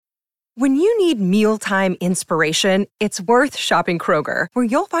When you need mealtime inspiration, it's worth shopping Kroger, where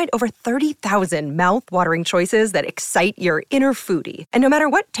you'll find over 30,000 mouth-watering choices that excite your inner foodie. And no matter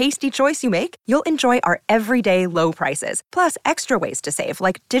what tasty choice you make, you'll enjoy our everyday low prices, plus extra ways to save,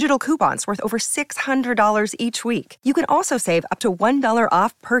 like digital coupons worth over $600 each week. You can also save up to $1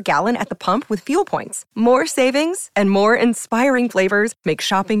 off per gallon at the pump with fuel points. More savings and more inspiring flavors make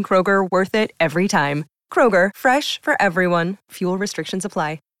shopping Kroger worth it every time. Kroger, fresh for everyone. Fuel restrictions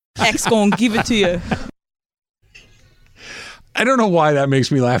apply. X gonna give it to you. I don't know why that makes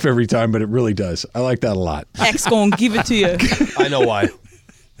me laugh every time, but it really does. I like that a lot. X gonna give it to you. I know why.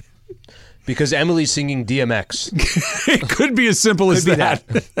 Because Emily's singing DMX. It could be as simple as that.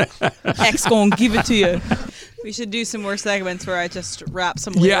 X gonna give it to you. We should do some more segments where I just rap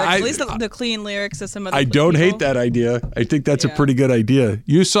some lyrics. At least the clean lyrics of some of the I don't people. hate that idea. I think that's a pretty good idea.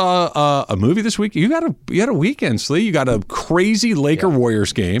 You saw a movie this week? You had a weekend, Slee. You got a crazy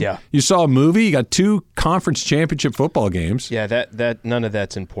Laker-Warriors game. Yeah. You saw a movie. You got 2 conference championship football games. Yeah, that none of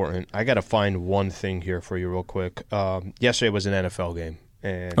that's important. I got to find one thing here for you real quick. Yesterday was an NFL game.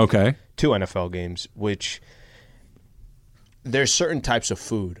 And 2 NFL games, which there's certain types of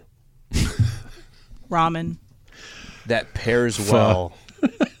food. Ramen. That pairs well.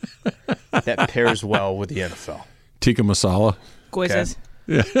 That pairs well with the NFL. Tikka masala. Goizes.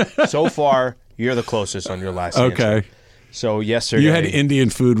 Okay. So far, you're the closest on your last answer. So yesterday you had Indian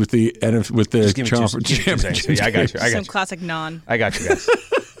food with the conference championship. Yeah, I got you. Some classic naan. I got you guys.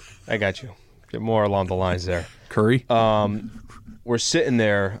 I got you. Get more along the lines there. Curry. We're sitting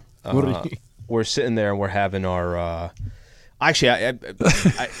there. We're sitting there and we're having our. Actually,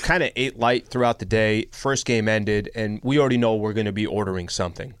 I kind of ate light throughout the day. First game ended, and we already know we're going to be ordering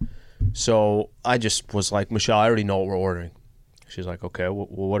something. So I just was like, Michelle, I already know what we're ordering. She's like, okay, well,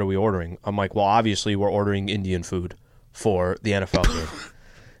 what are we ordering? I'm like, well, obviously we're ordering Indian food for the NFL game.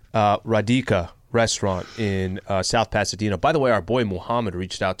 Radhika restaurant in South Pasadena. By the way, our boy Muhammad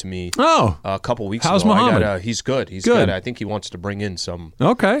reached out to me a couple weeks ago. How's Muhammad? He's good. He's good. I think he wants to bring in some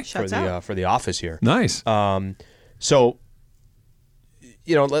for the office here. Nice. So,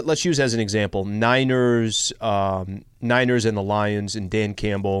 let's use as an example Niners and the Lions and Dan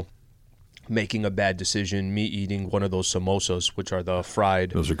Campbell making a bad decision, me eating one of those samosas, which are the fried.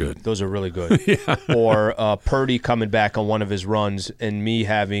 Those are good. Those are really good. Yeah. Or Purdy coming back on one of his runs and me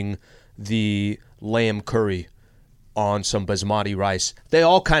having the lamb curry on some basmati rice. They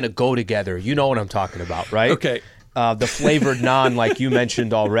all kind of go together. You know what I'm talking about, right? Okay. The flavored naan, like you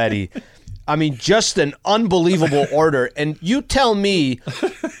mentioned already. I mean, just an unbelievable order. And you tell me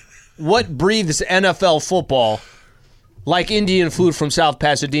what breathes NFL football like Indian food from South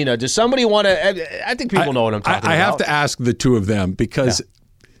Pasadena. Does somebody want to? I think people know what I'm talking about. I have to ask the two of them because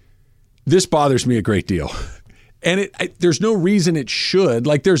this bothers me a great deal. And there's no reason it should.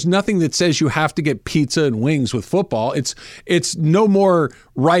 Like, there's nothing that says you have to get pizza and wings with football. It's no more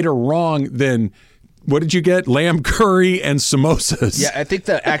right or wrong than, what did you get? Lamb curry and samosas. Yeah, I think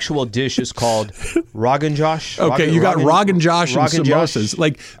the actual dish is called Rogan Josh. Okay, you got Rogan Josh and samosas.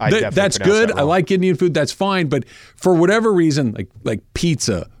 Like, that's good. I like Indian food. That's fine. But for whatever reason, like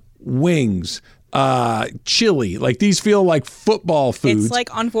pizza, wings, chili, like these feel like football foods. It's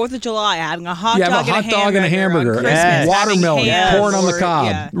like on 4th of July having a hot dog and a hamburger. Yes. Watermelon, corn on the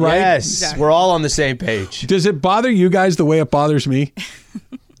cob, right? Yes, exactly. We're all on the same page. Does it bother you guys the way it bothers me?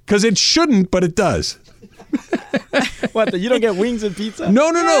 Because it shouldn't, but it does. What, you don't get wings and pizza?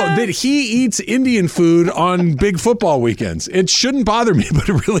 No. That he eats Indian food on big football weekends. It shouldn't bother me, but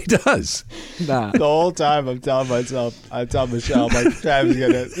it really does. Nah. The whole time I'm telling Michelle,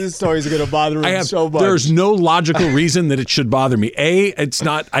 this story's going to bother him so much. There's no logical reason that it should bother me. A, it's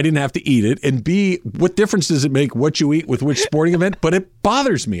not, I didn't have to eat it. And B, what difference does it make what you eat with which sporting event? But it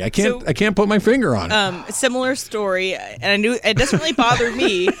bothers me. I can't put my finger on it. Similar story, and I knew it doesn't really bother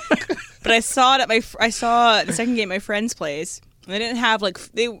me. But I saw it at the second game at my friend's place. And they didn't have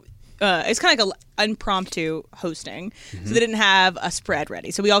it's kind of like an impromptu hosting. Mm-hmm. So they didn't have a spread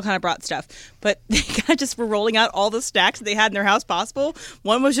ready. So we all kind of brought stuff. But they kind of just were rolling out all the snacks that they had in their house possible.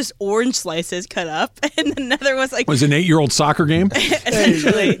 One was just orange slices cut up. And another was like... Was it an 8-year-old soccer game?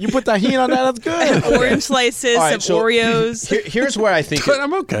 Essentially. You put tahini on that, that's good. Orange slices, right, some Oreos. Here's where I think...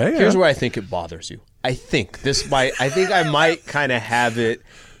 I'm okay. Here's where I think it bothers you. I think I might kind of have it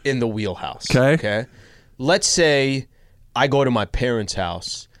in the wheelhouse. Okay. Let's say I go to my parents'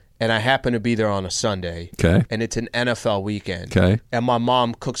 house and I happen to be there on a Sunday. Okay. And it's an NFL weekend. Okay. And my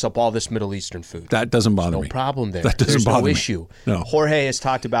mom cooks up all this Middle Eastern food. That doesn't bother me. No problem there. That doesn't bother me. There's no issue. No. Jorge has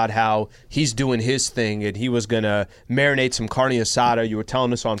talked about how he's doing his thing and he was going to marinate some carne asada. You were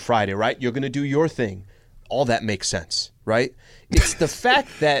telling us on Friday, right? You're going to do your thing. All that makes sense. right? It's the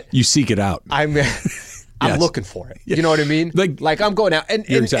fact that You seek it out. I'm looking for it. You know what I mean? Like I'm going out, and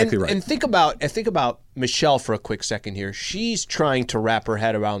You're exactly right. And think about Michelle for a quick second here. She's trying to wrap her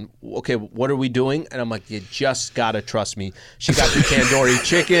head around, okay, what are we doing? And I'm like, you just gotta trust me. She got the tandoori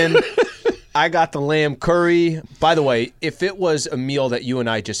chicken. I got the lamb curry. By the way, if it was a meal that you and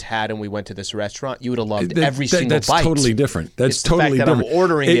I just had and we went to this restaurant, you would have loved every single that's bite. That's totally different. That's it's totally the fact different. That I'm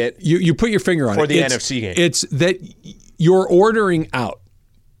ordering it. You put your finger on for it. the NFC game. It's that you're ordering out.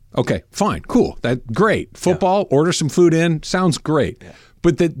 Okay, fine, cool. Great. Football, order some food in, sounds great. Yeah.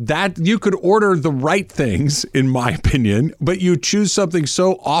 But that you could order the right things, in my opinion, but you choose something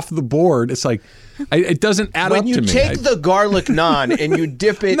so off the board. It's like it doesn't add up to me. When you take the garlic naan and you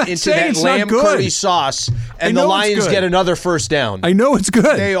dip it into that lamb curry sauce, and the Lions get another first down. I know it's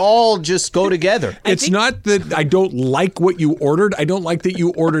good. They all just go together. It's not that I don't like what you ordered. I don't like that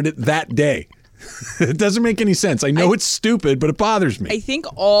you ordered it that day. It doesn't make any sense. I know it's stupid, but it bothers me. I think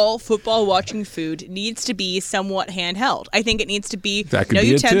all football watching food needs to be somewhat handheld. I think it needs to be no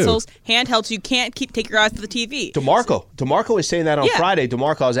utensils, handheld, so you can't take your eyes off the TV. DeMarco was saying that on Friday.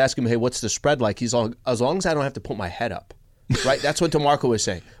 DeMarco, I was asking him, hey, what's the spread like? He's all, as long as I don't have to put my head up. Right? That's what DeMarco was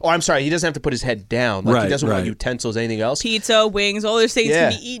saying. Oh, I'm sorry. He doesn't have to put his head down. Like he doesn't want utensils, anything else. Pizza, wings, all those things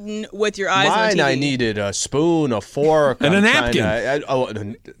can be eaten with your eyes on the TV. I needed a spoon, a fork. And a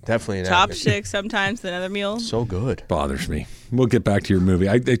napkin. Definitely a napkin. Chopsticks sometimes than other meals. So good. Bothers me. We'll get back to your movie.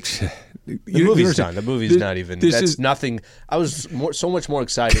 The movie's done. The movie's not even. That's nothing. I was so much more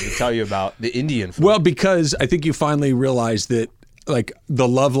excited to tell you about the Indian food. Well, because I think you finally realized that like the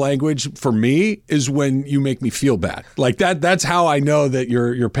love language for me is when you make me feel bad. Like that's how I know that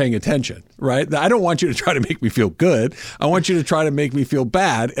you're paying attention, right? I don't want you to try to make me feel good. I want you to try to make me feel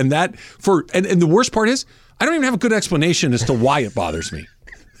bad. And and the worst part is I don't even have a good explanation as to why it bothers me.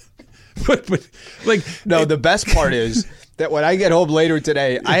 but like no, the best part is that when I get home later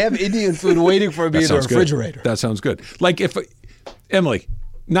today, I have Indian food waiting for me in the refrigerator. Good. That sounds good. Like if Emily,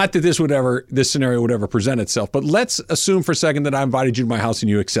 not that this scenario would ever present itself, but let's assume for a second that I invited you to my house and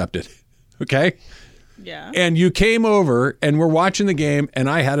you accepted. Okay? Yeah. And you came over and we're watching the game and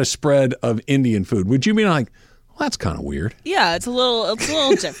I had a spread of Indian food. Would you be like, well, that's kind of weird? Yeah, it's a little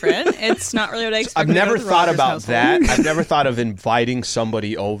different. It's not really what I expected. I've never thought about that. I've never thought of inviting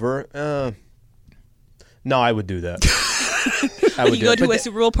somebody over. No, I would do that. You go to a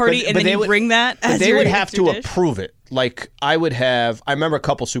Super Bowl party and then you bring that as they your would have to dish? approve it. Like I remember a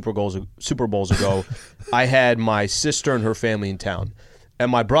couple Super Bowls ago, I had my sister and her family in town,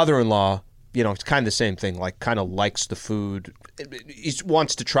 and my brother-in-law, it's kind of the same thing. Like kind of likes the food, he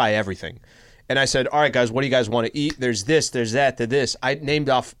wants to try everything. And I said, all right, guys, what do you guys want to eat? There's this, there's that, there's this. I named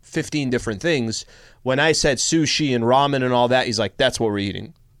off 15 different things. When I said sushi and ramen and all that, he's like, that's what we're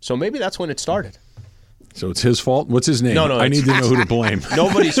eating. So maybe that's when it started. So it's his fault? What's his name? No, I need to know who to blame.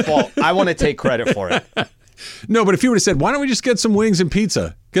 Nobody's fault. I want to take credit for it. No, but if you would have said, why don't we just get some wings and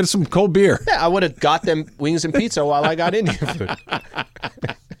pizza? Get us some cold beer. Yeah, I would have got them wings and pizza while I got Indian food.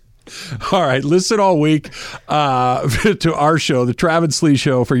 All right, listen all week to our show, the Travis Lee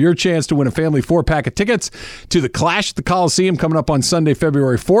Show, for your chance to win a family 4-pack of tickets to the Clash at the Coliseum coming up on Sunday,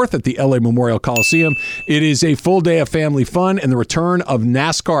 February 4th at the LA Memorial Coliseum. It is a full day of family fun and the return of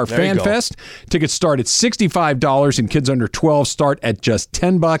NASCAR Fan Fest. Tickets start at $65 and kids under 12 start at just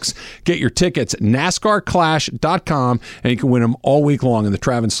 $10. Get your tickets at NASCARclash.com and you can win them all week long in the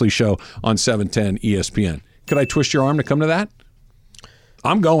Travis Lee Show on 710 ESPN. Could I twist your arm to come to that?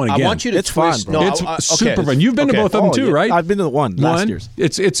 I'm going again. I want you to twist. Fun, bro. It's super fun. You've been to both of them too, right? I've been to the one last year's.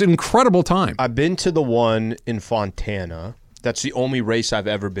 It's an incredible time. I've been to the one in Fontana. That's the only race I've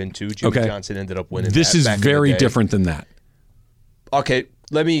ever been to. Jimmy Johnson ended up winning. This is very different than that. Okay,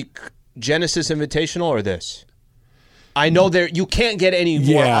 Genesis Invitational or this? I know you can't get any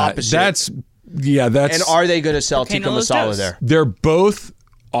more opposite. That's. And are they going to sell tikka masala there? They're both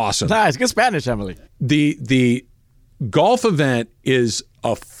awesome. Nice, good Spanish, Emily. The golf event is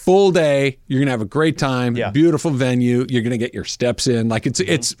a full day. You're gonna have a great time. Yeah. Beautiful venue. You're gonna get your steps in. Like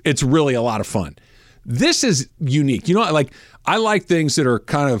it's really a lot of fun. This is unique. I like things that are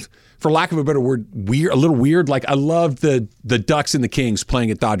kind of, for lack of a better word, weird, a little weird. Like I loved the Ducks and the Kings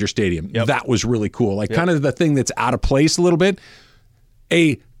playing at Dodger Stadium. Yep. That was really cool. Like kind of the thing that's out of place a little bit.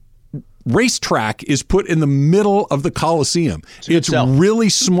 A racetrack is put in the middle of the Coliseum. It's really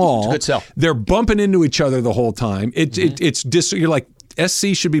small. It's a good sell. They're bumping into each other the whole time. You're like, SC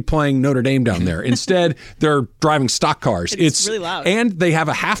should be playing Notre Dame down there. Instead, they're driving stock cars. It's really loud. And they have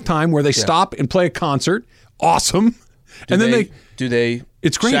a halftime where they stop and play a concert. Awesome. Do they?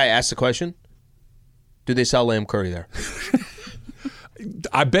 It's great. Should I ask the question? Do they sell lamb curry there?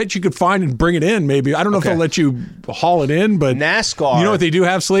 I bet you could find and bring it in. Maybe I don't know if they'll let you haul it in, but NASCAR. You know what they do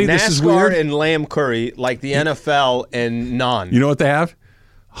have, Slee? This is weird. NASCAR and lamb curry, like the NFL and naan. You know what they have?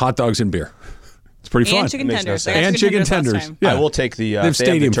 Hot dogs and beer. It's pretty fun. And chicken tenders. And chicken tenders. Yeah. I will take the. They have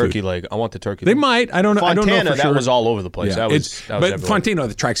the turkey leg. I want the turkey. They leg. might. I don't know. Fontana, I don't know for sure. that was all over the place. Yeah. That was but everywhere. Fontana,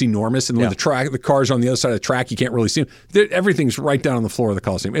 the track's enormous, and when the cars on the other side of the track, you can't really see them. Everything's right down on the floor of the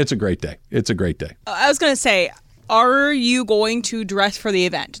Coliseum. It's a great day. It's a great day. I was going to say, are you going to dress for the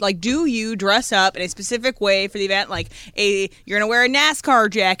event? Like, do you dress up in a specific way for the event? Like, you're going to wear a NASCAR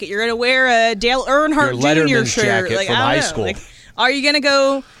jacket. You're going to wear a Dale Earnhardt Your Jr. shirt. jacket Like, from I don't high know. school. Like, are you going to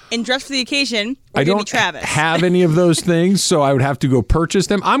go and dress for the occasion? Or I don't Travis? have any of those things, so I would have to go purchase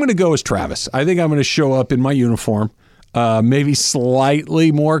them. I'm going to go as Travis. I think I'm going to show up in my uniform, maybe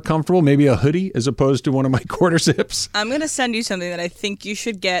slightly more comfortable, maybe a hoodie as opposed to one of my quarter zips. I'm going to send you something that I think you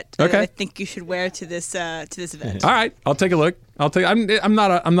should get. Okay. That I think you should wear to this event. All right, I'll take a look. I'm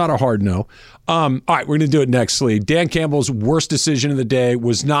not a hard no. All right, we're going to do it next, Lee. Dan Campbell's worst decision of the day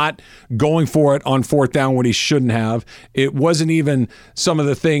was not going for it on fourth down when he shouldn't have. It wasn't even some of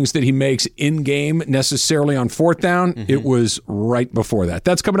the things that he makes in game necessarily on fourth down. Mm-hmm. It was right before that.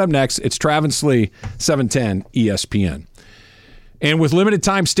 That's coming up next. It's Travis Lee, 710 ESPN. And with limited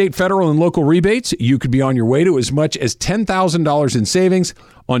time state, federal, and local rebates, you could be on your way to as much as $10,000 in savings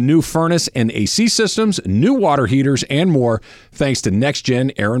on new furnace and AC systems, new water heaters, and more, thanks to Next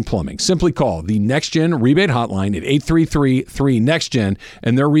Gen Air and Plumbing. Simply call the Next Gen rebate hotline at 833-3NEXTGEN,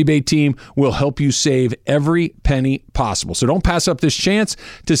 and their rebate team will help you save every penny possible. So don't pass up this chance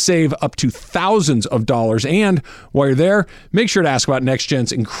to save up to thousands of dollars. And while you're there, make sure to ask about Next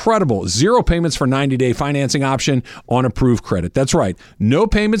Gen's incredible 0 payments for 90-day financing option on approved credit. That's right, no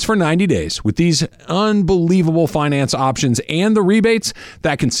payments for 90 days. With these unbelievable finance options and the rebates,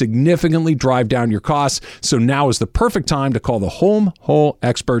 that can significantly drive down your costs. So now is the perfect time to call the home hole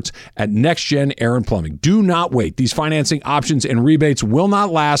experts at Next Gen Air and Plumbing. Do not wait. These financing options and rebates will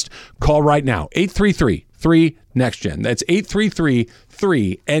not last. Call right now. 833-3NEXTGEN. That's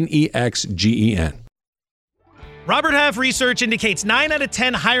 833-3NEXGEN. Robert Half research indicates 9 out of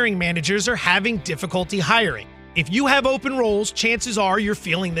 10 hiring managers are having difficulty hiring. If you have open roles, chances are you're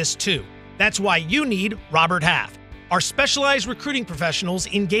feeling this too. That's why you need Robert Half. Our specialized recruiting professionals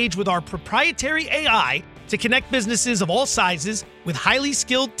engage with our proprietary AI to connect businesses of all sizes with highly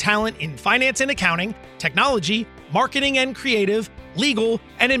skilled talent in finance and accounting, technology, marketing and creative, legal,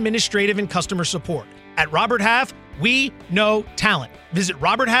 and administrative and customer support. At Robert Half, we know talent. Visit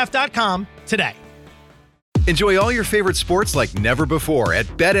roberthalf.com today. Enjoy all your favorite sports like never before at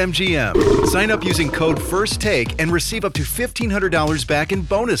BetMGM. Sign up using code FIRSTTAKE and receive up to $1,500 back in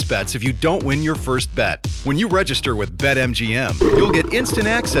bonus bets if you don't win your first bet. When you register with BetMGM, you'll get instant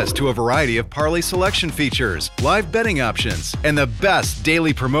access to a variety of parlay selection features, live betting options, and the best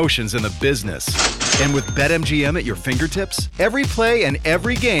daily promotions in the business. And with BetMGM at your fingertips, every play and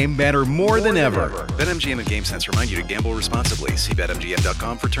every game matter more than ever. BetMGM and GameSense remind you to gamble responsibly. See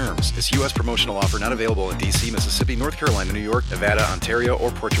BetMGM.com for terms. This U.S. promotional offer not available in D.C., Mississippi, North Carolina, New York, Nevada, Ontario,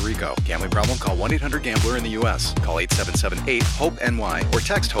 or Puerto Rico. Gambling problem? Call 1-800-GAMBLER in the U.S. Call 877-8-HOPE-NY or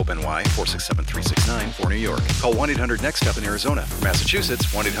text HOPE-NY 467-369 for New York. Call 1-800-NEXT-STEP in Arizona. For Massachusetts,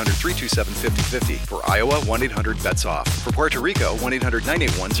 1-800-327-5050. For Iowa, 1-800-BETS-OFF. For Puerto Rico,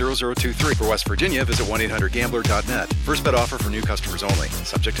 1-800-981-0023. For West Virginia, visit 1-800-GAMBLER.net. First bet offer for new customers only.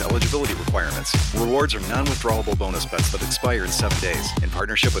 Subject to eligibility requirements. Rewards are non-withdrawable bonus bets that expire in 7 days. In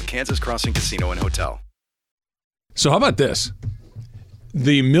partnership with Kansas Crossing Casino and Hotel. So how about this?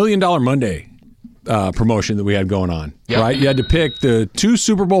 The $1 Million Monday promotion that we had going on, right? You had to pick the 2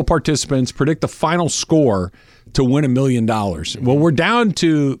 Super Bowl participants, predict the final score to win $1 million. Well, we're down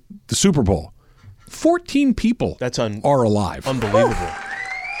to the Super Bowl. 14 people are alive. Unbelievable.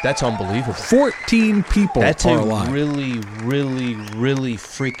 That's unbelievable. 14 people That's are a alive. really, really, really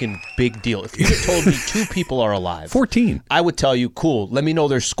freaking big deal. If you had told me 2 people are alive, 14, I would tell you, cool, let me know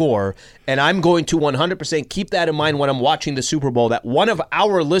their score, and I'm going to 100% keep that in mind when I'm watching the Super Bowl, that one of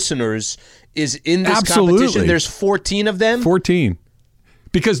our listeners is in this competition. There's 14 of them. 14.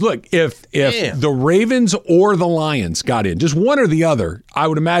 Because look, if the Ravens or the Lions got in, just one or the other, I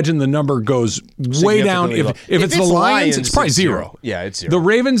would imagine the number goes way down. If it's the Lions, it's probably zero. Yeah, it's zero. The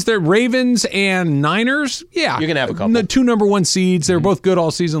Ravens and Niners, yeah, you're gonna have a couple. The 2 number 1 seeds, they're both good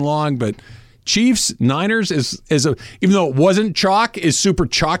all season long. But Chiefs, Niners is even though it wasn't chalk, is super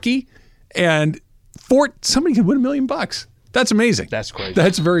chalky, and somebody could win $1 million. That's amazing. That's crazy.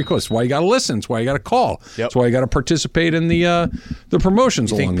 That's very close. That's why you got to listen. That's why you got to call. Yep. That's why you got to participate in the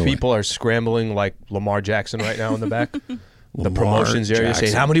promotions along the way. Think people are scrambling like Lamar Jackson right now in the back? The promotions area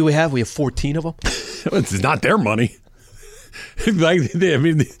saying, how many do we have? We have 14 of them? It's not their money. Like, I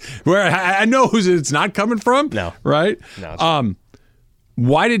mean, where I know who it's not coming from. No. Right? No.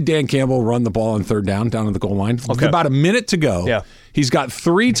 Why did Dan Campbell run the ball on third down at the goal line? With about a minute to go. Yeah. He's got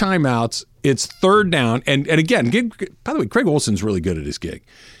 3 timeouts. It's third down. And again, by the way, Craig Olson's really good at his gig.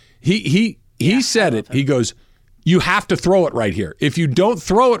 He said it. He goes, you have to throw it right here. If you don't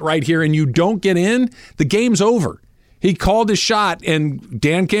throw it right here and you don't get in, the game's over. He called his shot, and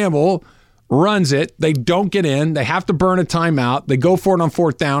Dan Campbell runs it. They don't get in. They have to burn a timeout. They go for it on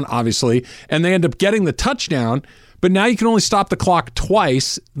fourth down, obviously, and they end up getting the touchdown. But now you can only stop the clock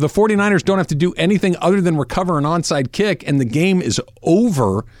twice. The 49ers don't have to do anything other than recover an onside kick, and the game is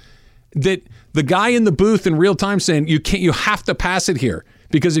over. That the guy in the booth in real time saying, you have to pass it here.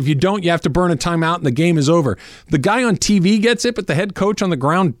 Because if you don't, you have to burn a timeout and the game is over. The guy on TV gets it, but the head coach on the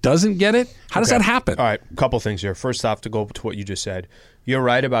ground doesn't get it? How does that happen? All right, a couple things here. First off, to go to what you just said, you're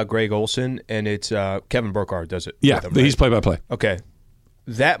right about Greg Olson, and it's Kevin Burkhardt does it. Yeah, with him, he's play-by-play. Okay.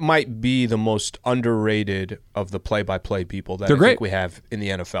 That might be the most underrated of the play-by-play people that They're I great. think we have in the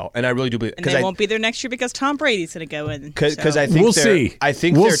NFL. And I really do believe And they won't be there next year because Tom Brady's going to go in. Because I think we'll see.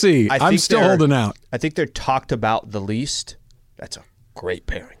 We'll see. I'm still holding out. I think they're talked about the least. That's a great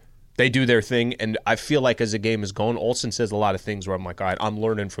pairing. They do their thing, and I feel like as the game is going, Olsen says a lot of things where I'm like, all right, I'm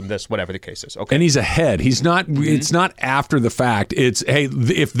learning from this, whatever the case is. Okay. And he's ahead. He's not. It's not after the fact. It's, hey,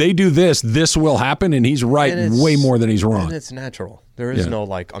 if they do this, this will happen, and he's right way more than he's wrong. And it's natural. There is no,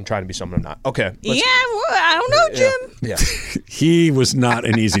 like, I'm trying to be someone I'm not. Okay. I don't know, Jim. Yeah. He was not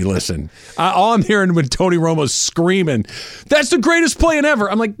an easy listen. All I'm hearing when Tony Romo's screaming, "That's the greatest play in ever."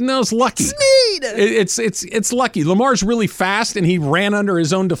 I'm like, no, it's lucky. Sneed. It's lucky. Lamar's really fast, and he ran under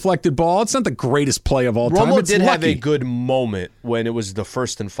his own deflected ball. It's not the greatest play of all time. Romo It's did lucky. have a good moment when it was the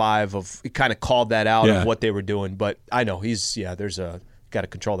 1st and 5 of he kind of called that out of what they were doing. But I know there's got to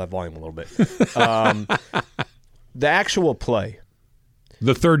control that volume a little bit. The actual play.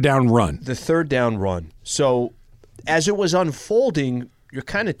 The third down run. So as it was unfolding, you're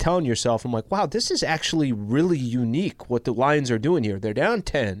kind of telling yourself, I'm like, wow, this is actually really unique what the Lions are doing here. They're down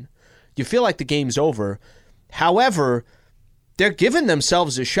 10. You feel like the game's over. However, they're giving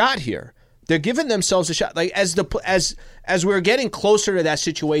themselves a shot here. Like as we were getting closer to that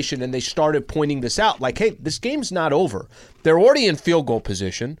situation and they started pointing this out, like, hey, this game's not over. They're already in field goal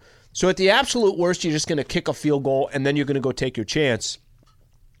position. So at the absolute worst, you're just going to kick a field goal and then you're going to go take your chance.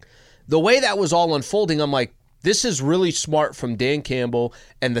 The way that was all unfolding, I'm like, this is really smart from Dan Campbell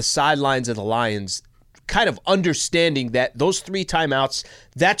and the sidelines of the Lions, kind of understanding that those 3 timeouts,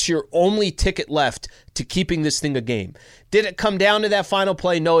 that's your only ticket left to keeping this thing a game. Did it come down to that final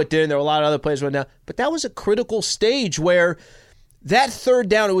play? No, it didn't. There were a lot of other plays right now. But that was a critical stage where that third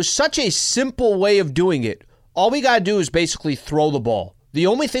down, it was such a simple way of doing it. All we got to do is basically throw the ball. The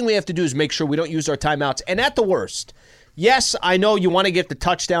only thing we have to do is make sure we don't use our timeouts. And at the worst, yes, I know you want to get the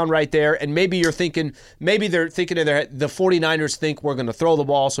touchdown right there, and maybe they're thinking in their head, the 49ers think we're going to throw the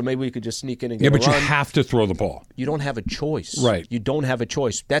ball, so maybe we could just sneak in and get a run. Yeah, but you have to throw the ball. You don't have a choice. Right. You don't have a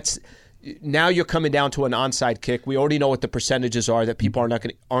choice. Now you're coming down to an onside kick. We already know what the percentages are that people aren't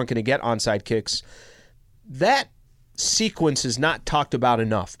going to get onside kicks. That sequence is not talked about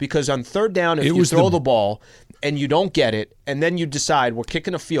enough because on third down, if you throw the ball and you don't get it, and then you decide we're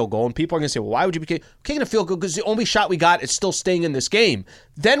kicking a field goal, and people are going to say, well, why would you be kicking a field goal? Because the only shot we got is still staying in this game.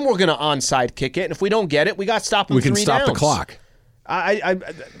 Then we're going to onside kick it, and if we don't get it, we got to stop them 3 downs. We can stop the clock.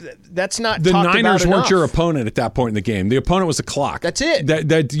 That's not the talked about Niners weren't enough. your opponent at that point in the game. The opponent was the clock. That's it.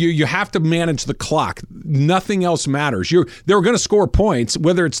 That you have to manage the clock. Nothing else matters. They were going to score points,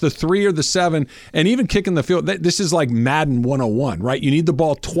 whether it's the 3 or the 7, and even kicking the field. This is like Madden 101, right? You need the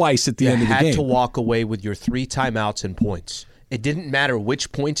ball twice at the end of the game. You had to walk away with your 3 timeouts and points. It didn't matter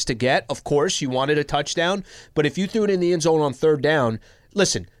which points to get. Of course, you wanted a touchdown, but if you threw it in the end zone on third down,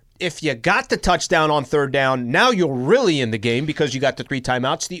 listen, if you got the touchdown on third down, now you're really in the game because you got the 3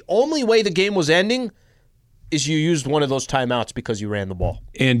 timeouts. The only way the game was ending is you used one of those timeouts because you ran the ball.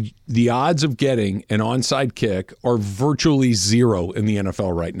 And the odds of getting an onside kick are virtually 0 in the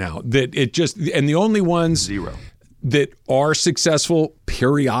NFL right now. And the only ones 0 that are successful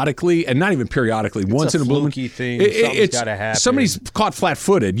periodically, and not even periodically, once in a blue moon. Fluky thing. Something's got to happen. Somebody's caught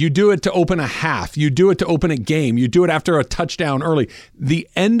flat-footed. You do it to open a half. You do it to open a game. You do it after a touchdown early. The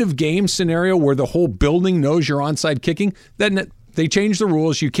end of game scenario where the whole building knows you're onside kicking, then they change the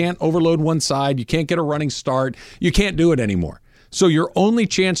rules. You can't overload one side. You can't get a running start. You can't do it anymore. So your only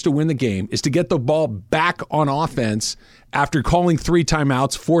chance to win the game is to get the ball back on offense after calling 3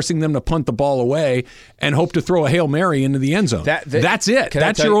 timeouts, forcing them to punt the ball away, and hope to throw a Hail Mary into the end zone. That's it.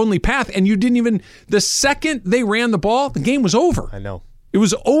 That's your only path. And you didn't even – the second they ran the ball, the game was over. I know. It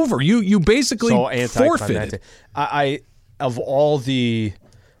was over. You basically forfeited. I of all the,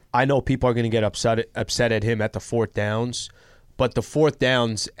 I know people are going to get upset at him at the fourth downs, but the fourth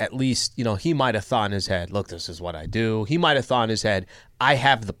downs, at least, he might have thought in his head, look, this is what I do. He might have thought in his head, I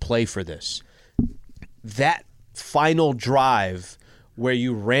have the play for this. That final drive where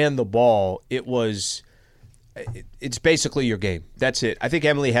you ran the ball, it's basically your game. That's it. I think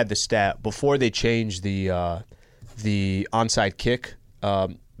Emily had the stat before they changed the onside kick,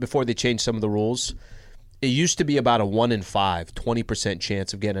 before they changed some of the rules. It used to be about a 1 in 5, 20%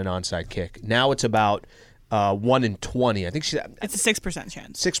 chance of getting an onside kick. Now it's about 1 in 20. I think it's a 6%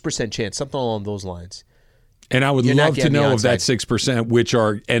 chance. 6% chance, something along those lines. And I would love to know of that 6%, which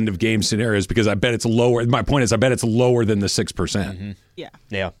are end of game scenarios, because I bet it's lower. My point is, I bet it's lower than the 6%. Mm-hmm.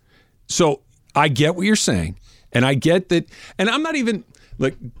 Yeah. So I get what you're saying, and I get that. And I'm not even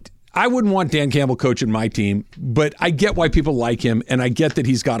I wouldn't want Dan Campbell coaching my team, but I get why people like him, and I get that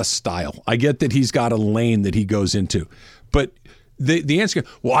he's got a style. I get that he's got a lane that he goes into. But the answer,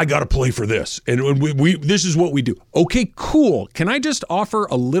 well, I got to play for this, and we this is what we do. Okay, cool. Can I just offer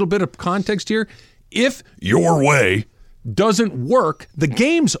a little bit of context here? If your way doesn't work, the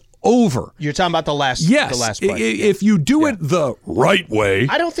game's over. You're talking about the last play. If you do it the right way.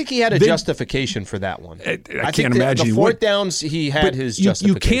 I don't think he had a justification for that one. I can't imagine the fourth downs, he had his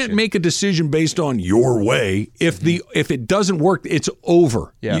justification. You can't make a decision based on your way. If it doesn't work, it's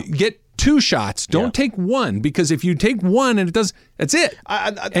over. Yeah. You get 2 shots. Don't take one, because if you take one and it does, that's it.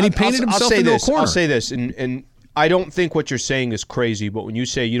 And he painted himself into a corner. I'll say this, and I don't think what you're saying is crazy, but when you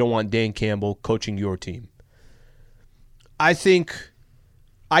say you don't want Dan Campbell coaching your team, I think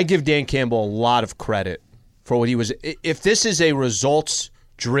I give Dan Campbell a lot of credit for what he was. If this is a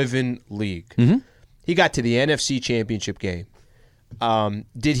results-driven league, he got to the NFC Championship game.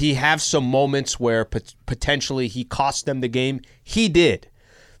 Did he have some moments where potentially he cost them the game? He did.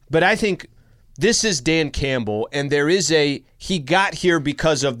 But I think this is Dan Campbell, and he got here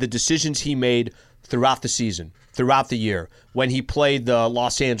because of the decisions he made throughout the season, throughout the year, when he played the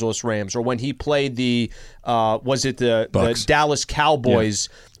Los Angeles Rams, or when he played the Dallas Cowboys,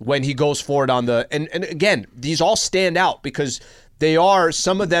 when he goes forward on and again, these all stand out because they are,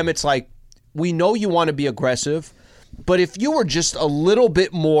 some of them it's like, we know you want to be aggressive, but if you were just a little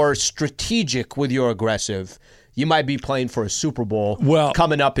bit more strategic with your aggressive, you might be playing for a Super Bowl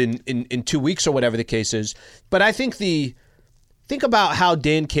coming up in 2 weeks or whatever the case is. But I think think about how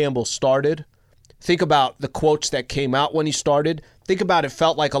Dan Campbell started. Think about the quotes that came out when he started. Think about it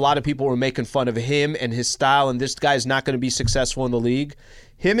felt like a lot of people were making fun of him and his style, and this guy's not going to be successful in the league.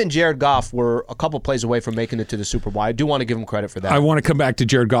 Him and Jared Goff were a couple plays away from making it to the Super Bowl. I do want to give him credit for that. I want to come back to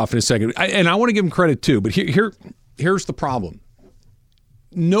Jared Goff in a second. And I want to give him credit too, but here's the problem.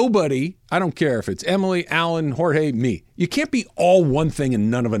 Nobody, I don't care if it's Emily, Alan, Jorge, me, you can't be all one thing and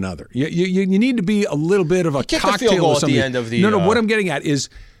none of another. You need to be a little bit of a cocktail or something. At the end of the, No, what I'm getting at is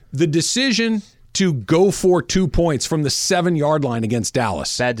the decision to go for 2 points from the 7-yard line against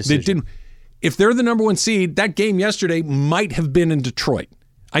Dallas. Bad decision. If they're the number 1 seed, that game yesterday might have been in Detroit.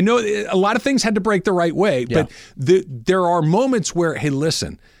 I know a lot of things had to break the right way, but there are moments where, hey,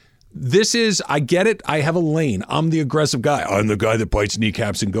 listen, I get it. I have a lane. I'm the aggressive guy. I'm the guy that bites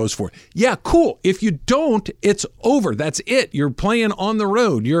kneecaps and goes for it. Yeah, cool. If you don't, it's over. That's it. You're playing on the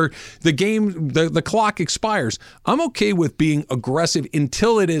road. The clock expires. I'm okay with being aggressive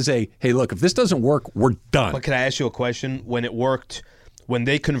until it is hey, look, if this doesn't work, we're done. But can I ask you a question? When it worked, when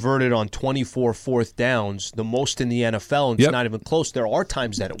they converted on 24 fourth downs, the most in the NFL, and it's not even close, there are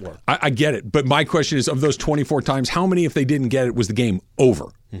times that it worked. I get it. But my question is, of those 24 times, how many, if they didn't get it, was the game over?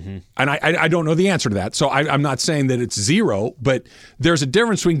 Mm-hmm. And I don't know the answer to that. So I'm not saying that it's 0, but there's a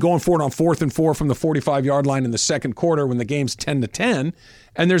difference between going for it on 4th and 4 from the 45-yard line in the second quarter when the game's 10-10,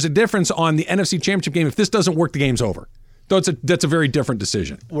 and there's a difference on the NFC Championship game. If this doesn't work, the game's over. So that's a very different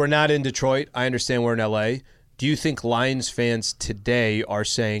decision. We're not in Detroit. I understand we're in L.A. Do you think Lions fans today are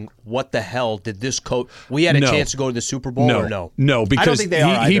saying, what the hell did this coach? We had a chance to go to the Super Bowl or no? No, because I don't think they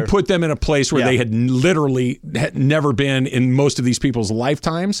are he put them in a place where they had literally never been in most of these people's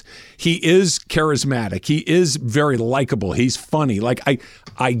lifetimes. He is charismatic. He is very likable. He's funny. Like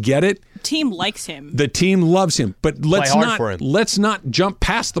I get it. The team likes him. The team loves him. But let's not jump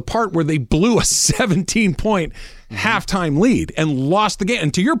past the part where they blew a 17-point halftime lead and lost the game.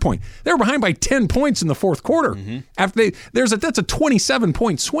 And to your point, they were behind by 10 points in the fourth quarter. After that's a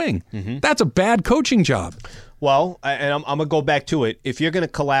 27-point swing. That's a bad coaching job. Well, and I'm going to go back to it. If you're going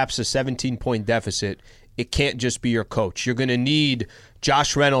to collapse a 17-point deficit, it can't just be your coach. You're going to need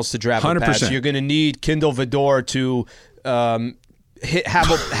Josh Reynolds to drop a pass. You're going to need Kindle Vidor to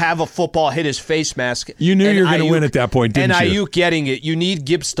have a football hit his face mask. You knew you were going to win at that point, didn't you? you? And Ayuk getting it. You need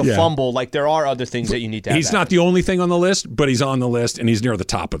Gibbs to fumble. Like, there are other things that you need to have. He's not the only thing on the list, but he's on the list, and he's near the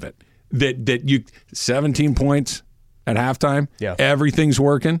top of it. That you 17 points at halftime. Yeah. Everything's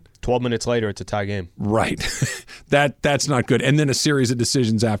working. 12 minutes later, it's a tie game. Right. That's not good. And then a series of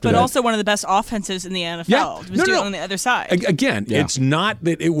decisions after that. But also one of the best offenses in the NFL. Yeah. It was doing on the other side. Again, it's not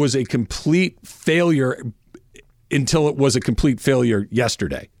that it was a complete failure until it was a complete failure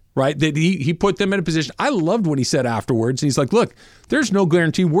yesterday, right? That he put them in a position. I loved what he said afterwards. He's like, look, there's no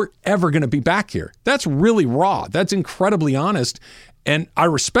guarantee we're ever going to be back here. That's really raw. That's incredibly honest. And I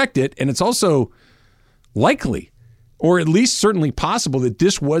respect it. And it's also likely, or at least certainly possible, that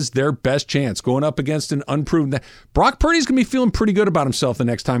this was their best chance going up against an unproven. Brock Purdy's going to be feeling pretty good about himself the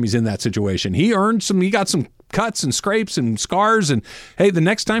next time he's in that situation. He got some cuts and scrapes and scars. And hey, the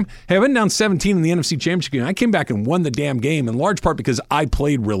next time, I went down 17 in the NFC Championship game. I came back and won the damn game in large part because I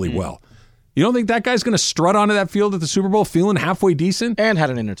played really well. You don't think that guy's going to strut onto that field at the Super Bowl feeling halfway decent? And had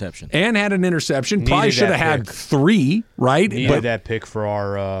an interception. Probably should have had 3, right? Needed that pick for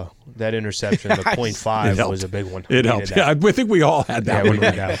our that interception. The 0.5 was a big one. It helped. Yeah, I think we all had that one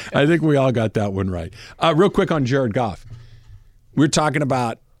right. I think we all got that one right. Real quick on Jared Goff. We're talking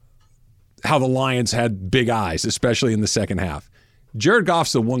about how the Lions had big eyes, especially in the second half. Jared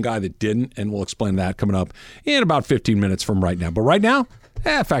Goff's the one guy that didn't, and we'll explain that coming up in about 15 minutes from right now. But right now,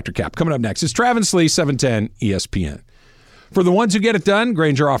 Factor Cap. Coming up next is Travis Lee, 710 ESPN. For the ones who get it done,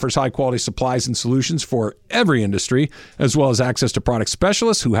 Grainger offers high-quality supplies and solutions for every industry, as well as access to product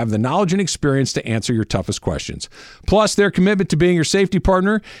specialists who have the knowledge and experience to answer your toughest questions. Plus, their commitment to being your safety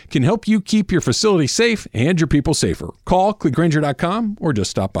partner can help you keep your facility safe and your people safer. Call, click Grainger.com, or just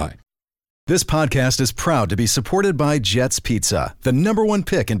stop by. This podcast is proud to be supported by Jets Pizza, the #1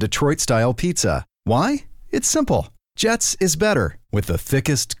 pick in Detroit-style pizza. Why? It's simple. Jets is better. With the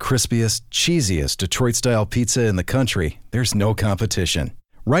thickest, crispiest, cheesiest Detroit-style pizza in the country, there's no competition.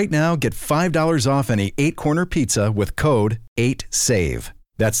 Right now, get $5 off any 8-corner pizza with code 8SAVE.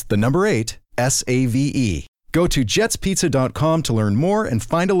 That's the number 8, S-A-V-E. Go to jetspizza.com to learn more and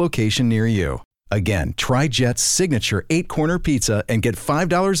find a location near you. Again, try Jet's signature 8-corner pizza and get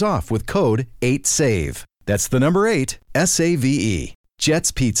 $5 off with code 8SAVE. That's the number 8, S-A-V-E.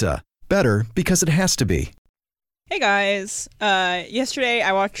 Jet's Pizza. Better because it has to be. Hey guys, yesterday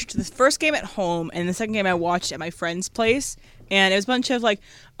I watched the first game at home and the second game I watched at my friend's place, and it was a bunch of like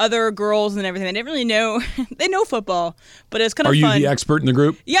other girls and everything. They didn't really know, they know football, but it was kind of fun. Are you the expert in the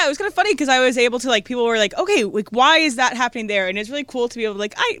group? Yeah, it was kind of funny because I was able to people were like, okay, like why is that happening there? And it's really cool to be able to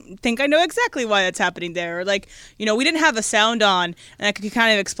I think I know exactly why that's happening there. Or we didn't have the sound on and I could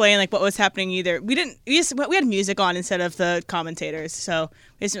kind of explain what was happening either. We had music on instead of the commentators, so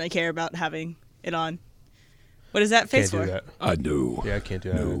we just didn't really care about having it on. What is that face for? No. Yeah, I can't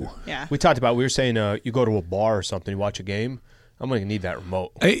do that. No. Yeah. We were saying you go to a bar or something, you watch a game. I'm going to need that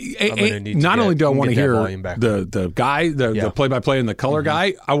remote. Not only do I want to hear the guy, the play-by-play and the color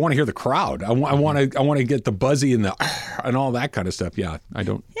guy, I want to hear the crowd. I want to get the buzzy and the and all that kind of stuff. Yeah, I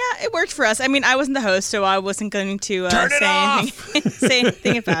don't. Yeah, it worked for us. I mean, I wasn't the host, so I wasn't going to say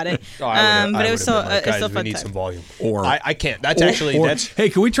anything about it. But it was still fun. We need some volume. Or I can't. That's actually. Hey,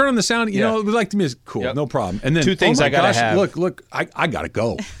 can we turn on the sound? You know, we like the music. Cool, no problem. And then 2 things I gotta have. Look, I gotta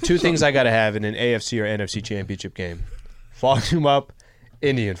go. 2 things I gotta have in an AFC or NFC Championship game. Volume up,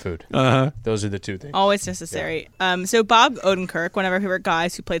 Indian food. Those are the 2 things. Always necessary. Yeah. So Bob Odenkirk, one of our favorite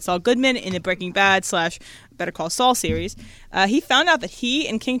guys who played Saul Goodman in the Breaking Bad / Better Call Saul series, he found out that he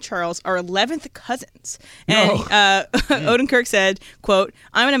and King Charles are 11th cousins. And Odenkirk said, quote,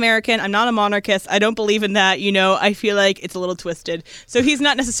 "I'm an American. I'm not a monarchist. I don't believe in that. I feel like it's a little twisted." So he's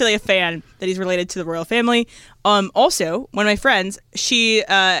not necessarily a fan that he's related to the royal family. Also, one of my friends, she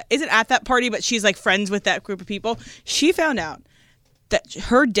isn't at that party, but she's friends with that group of people. She found out that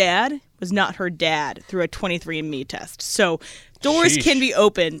her dad was not her dad through a 23andMe test. So doors can be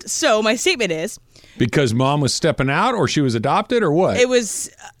opened. So my statement is... Because mom was stepping out or she was adopted or what? It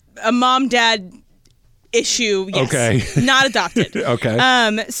was a mom-dad issue, yes. Okay. Not adopted.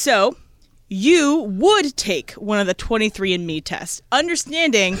 Okay. So you would take one of the 23andMe tests,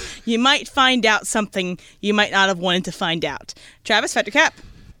 understanding you might find out something you might not have wanted to find out. Travis, Factor Cap.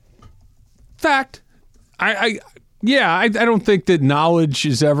 Fact. I don't think that knowledge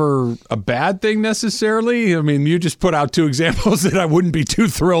is ever a bad thing necessarily. I mean, you just put out 2 examples that I wouldn't be too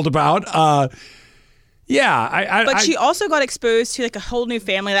thrilled about. But she also got exposed to a whole new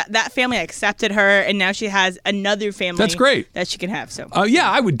family. That family accepted her, and now she has another family. That's great. That she can have. So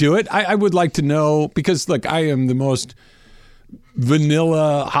I would do it. I would like to know because, I am the most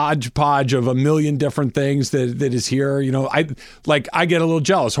vanilla hodgepodge of a million different things that is here. I get a little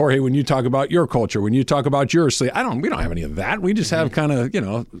jealous, Jorge, when you talk about your culture, when you talk about your sleep. We don't have any of that. We just have kind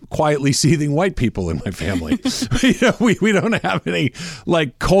of, quietly seething white people in my family. We don't have any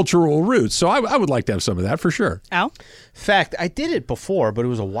like cultural roots. So I would like to have some of that for sure. Al? Fact, I did it before, but it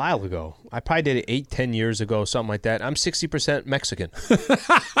was a while ago. I probably did it 8-10 years ago, something like that. I'm 60% Mexican.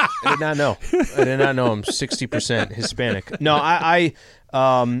 I did not know I'm 60% Hispanic. No, I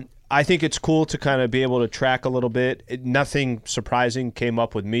think it's cool to kind of be able to track a little bit. Nothing surprising came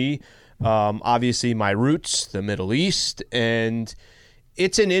up with me. Obviously, my roots, the Middle East, and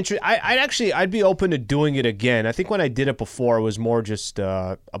it's an interest. I'd be open to doing it again. I think when I did it before, it was more just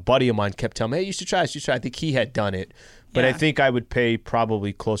a buddy of mine kept telling me, "Hey, you should try this. You should try." I think he had done it. But I think I would pay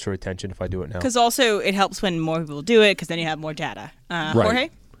probably closer attention if I do it now. Because also it helps when more people do it because then you have more data. Jorge?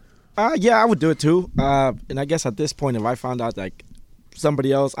 Yeah, I would do it too. And I guess at this point, if I found out like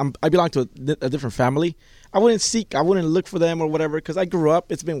somebody else, I belong to a different family, I wouldn't look for them or whatever because I grew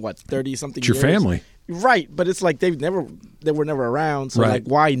up. It's been 30-something years. It's your family. Right, but it's like they were never around. So like,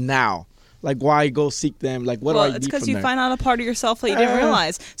 why now? Like, why go seek them? Like, what do I need from it's because there? you find out a part of yourself that you didn't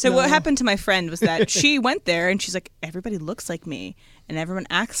realize. So what happened to my friend was that she went there and she's like, everybody looks like me and everyone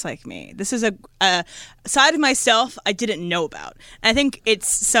acts like me. This is a side of myself I didn't know about. And I think it's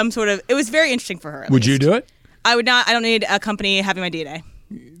some sort of, it was very interesting for her. Would you do it? I would not. I don't need a company having my DNA.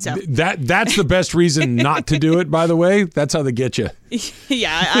 So that's the best reason not to do it. By the way, that's how they get you. Yeah,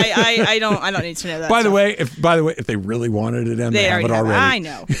 I don't need to know that. By the way, if they really wanted it, they have it already. I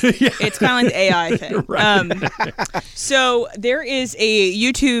know. It's kind of like the AI thing. Right. So there is a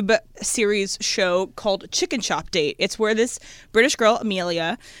YouTube series show called Chicken Shop Date. It's where this British girl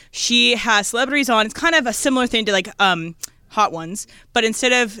Amelia, she has celebrities on. It's kind of a similar thing to like Hot Ones, but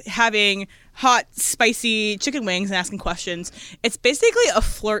instead of having hot, spicy chicken wings and asking questions, it's basically a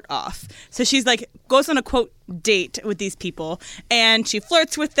flirt off. So she's like, goes on a quote date with these people and she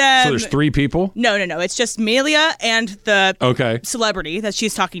flirts with them. So there's 3 people? No. It's just Amelia and the celebrity that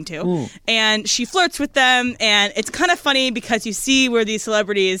she's talking to. Ooh. And she flirts with them and it's kind of funny because you see where these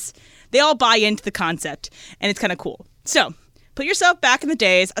celebrities, they all buy into the concept and it's kind of cool. So put yourself back in the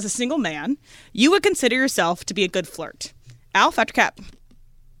days as a single man. You would consider yourself to be a good flirt. Al, Factor Cap.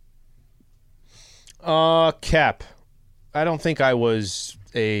 Cap. I don't think I was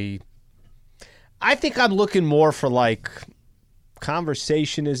I think I'm looking more for like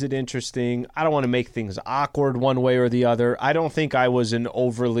conversation. Is it interesting? I don't want to make things awkward one way or the other. I don't think I was an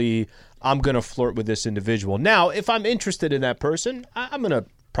overly, I'm going to flirt with this individual. Now, if I'm interested in that person, I'm going to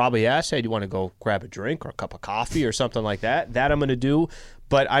probably ask, hey, do you want to go grab a drink or a cup of coffee or something like that? That I'm going to do.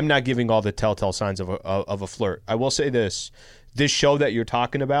 But I'm not giving all the telltale signs of a flirt. I will say this show that you're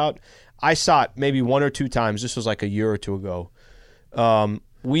talking about, I saw it maybe 1 or 2 times. This was like a year or 2 ago.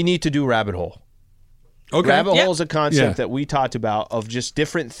 We need to do Rabbit Hole. Okay. Rabbit Hole is a concept that we talked about of just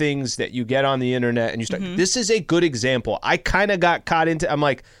different things that you get on the internet and you start. This is a good example. I kind of got caught into. I'm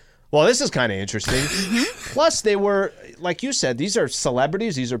like, well, this is kind of interesting. Plus, they were, like you said, these are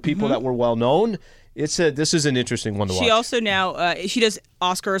celebrities. These are people that were well known. This is an interesting one to watch. She also now she does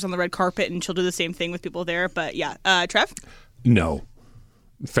Oscars on the red carpet and she'll do the same thing with people there. But yeah, Trev. No.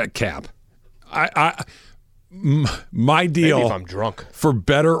 Fat Cap. My deal, maybe if I'm drunk, for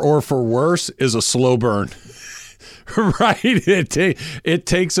better or for worse, is a slow burn. Right? It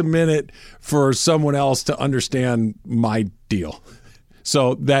takes a minute for someone else to understand my deal.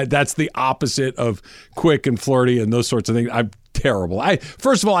 So that's the opposite of quick and flirty and those sorts of things. I'm terrible.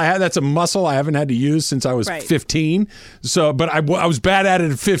 First of all, that's a muscle I haven't had to use since I was 15. So, but I was bad at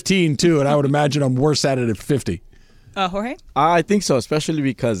it at 15 too, and I would imagine I'm worse at it at 50. Jorge? I think so, especially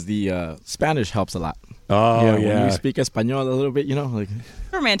because the Spanish helps a lot. Oh, yeah. When you speak Espanol a little bit, like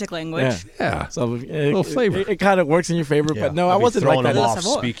romantic language. Yeah. So a little flavor. It kind of works in your favor, but no, I wasn't like that. Them off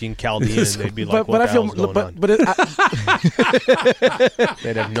speaking Chaldean, they'd be like, but I feel,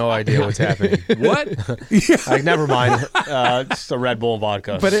 they'd have no idea what's happening. What? Like, never mind. It's a Red Bull and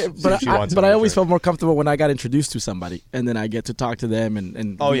vodka. But I always felt more comfortable when I got introduced to somebody, and then I get to talk to them,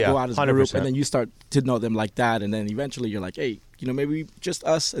 and we go out as a group, and then you start to know them like that, and then eventually you're like, hey, maybe just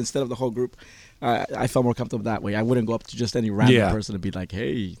us instead of the whole group. I felt more comfortable that way. I wouldn't go up to just any random person and be like,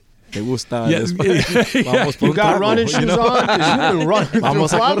 hey, te gusta? You got running shoes on? You run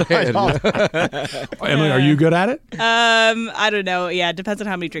Emily, are you good at it? I don't know. Yeah, it depends on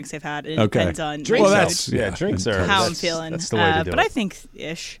how many drinks I've had. It depends on drinks. Drinks are how I'm feeling. That's the way to do but it. I think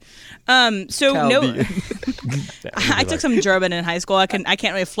ish. I took some German in high school. I can't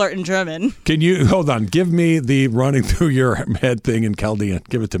really flirt in German. Can you hold on? Give me the running through your head thing in Chaldean.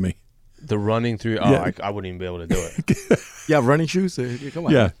 Give it to me. The running through. Oh, yeah. I wouldn't even be able to do it. You have running shoes? Come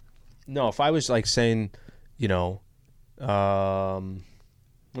on. Yeah. No, if I was like saying, let me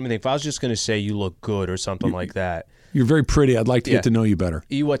think. If I was just going to say you look good or something like that. You're very pretty. I'd like to get to know you better.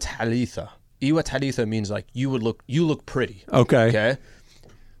 Iwa talitha. Iwa talitha means like you look pretty. Okay. Okay.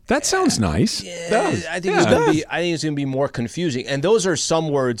 That sounds nice. Yeah, I think it's gonna be more confusing. And those are some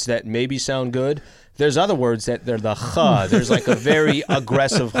words that maybe sound good. There's other words that they're the cha. There's like a very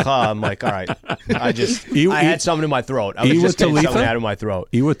aggressive cha. I'm like, all right. I had something in my throat. I was just getting something out of my throat.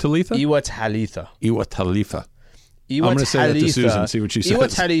 Iwa talitha? Iwa talitha. Iwa talitha. I'm going to say that to Susan, see what she says. Iwa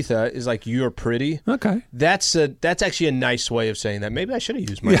talitha is like you're pretty. Okay. That's actually a nice way of saying that. Maybe I should have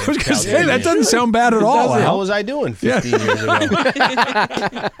used my I was going to say, that doesn't sound bad at all. How was I doing 15 years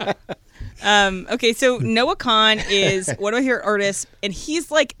ago? Okay, so Noah Khan is one of my favorite artists, and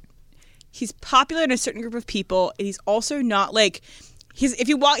he's popular in a certain group of people, and he's also not like if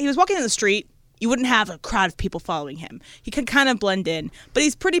he was walking in the street, you wouldn't have a crowd of people following him. He could kind of blend in, but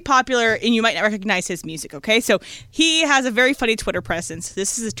he's pretty popular, and you might not recognize his music, okay? So he has a very funny Twitter presence.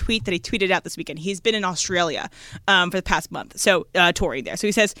 This is a tweet that he tweeted out this weekend. He's been in Australia for the past month, so touring there. So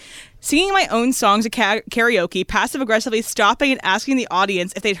he says, singing my own songs at karaoke, passive-aggressively stopping and asking the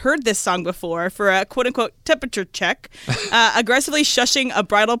audience if they'd heard this song before for a quote-unquote temperature check, aggressively shushing a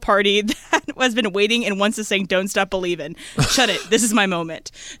bridal party that has been waiting and wants to sing Don't Stop Believin'. Shut it. This is my moment.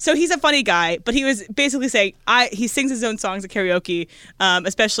 So he's a funny guy, but he was basically saying he sings his own songs at karaoke,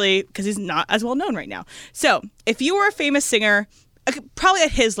 especially because he's not as well known right now. So if you were a famous singer, probably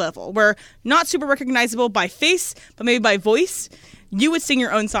at his level, where not super recognizable by face, but maybe by voice, you would sing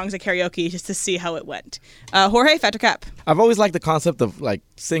your own songs at karaoke just to see how it went. Jorge, Fact or Cap? I've always liked the concept of like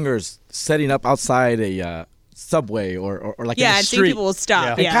singers setting up outside a subway or like in the and street. seeing people will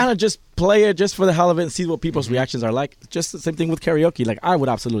stop. And kind of just play it just for the hell of it and see what people's reactions are like. Just the same thing with karaoke. Like I would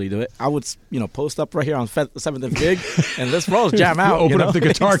absolutely do it. I would post up right here on 7th and Big and let's roll, jam out. Open up the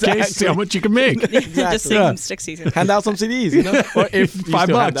guitar case, see how much you can make. Exactly. Just sing some stick season. Hand out some CDs, Or if $5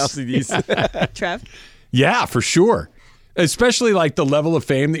 hand out CDs. Trev? Yeah, for sure. Especially like the level of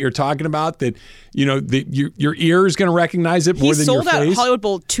fame that you're talking about, that your ear is going to recognize it more than your face. He sold out Hollywood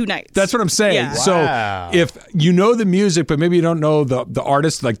Bowl 2 nights. That's what I'm saying. Yeah. So if you know the music, but maybe you don't know the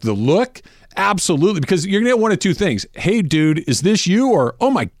artist, like the look, absolutely, because you're going to get one of two things. Hey, dude, is this you? Or,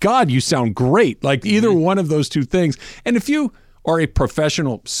 oh my God, you sound great. Like either one of those two things. And if you are a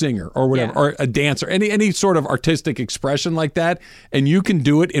professional singer or whatever, or a dancer, any sort of artistic expression like that, and you can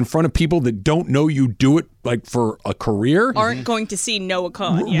do it in front of people that don't know you do it like for a career, aren't going to see Noah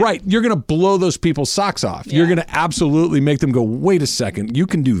Khan. Yeah. Right. You're going to blow those people's socks off. Yeah. You're going to absolutely make them go, wait a second, you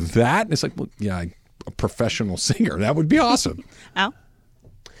can do that? And it's like, well, yeah, a professional singer. That would be awesome. Al?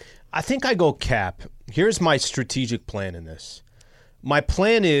 I think I go Cap. Here's my strategic plan in this. My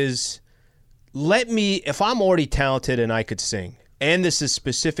plan is, if I'm already talented and I could sing, and this is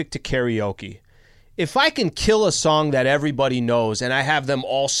specific to karaoke, if I can kill a song that everybody knows and I have them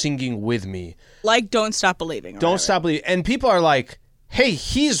all singing with me. Like Don't Stop Believing. Don't Stop Believing. And people are like, hey,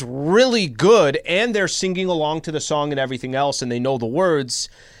 he's really good, and they're singing along to the song and everything else, and they know the words.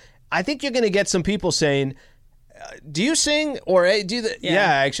 I think you're going to get some people saying, do you sing? Or do you? Yeah,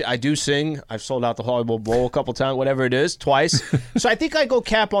 actually, I do sing. I've sold out the Hollywood Bowl a couple times, whatever it is, twice. So I think I go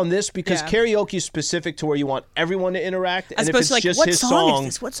Cap on this because karaoke is specific to where you want everyone to interact. And if it's just his song,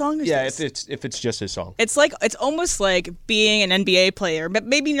 what song is this? Yeah, if it's just his song. It's almost like being an NBA player, but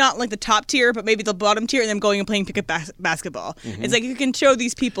maybe not like the top tier, but maybe the bottom tier, and then going and playing pickup basketball. Mm-hmm. It's like you can show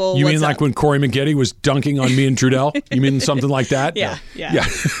these people. You mean like when Corey Maggette was dunking on me and Trudell? You mean something like that? Yeah.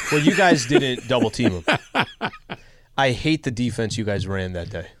 Well, you guys didn't double team him. I hate the defense you guys ran that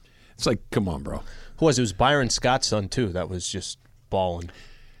day. It's like, come on, bro. Who was it? It was Byron Scott's son, too. That was just balling.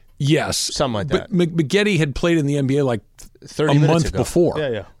 Yes. Something like that. But Maggette had played in the NBA like 30 minutes month ago. before.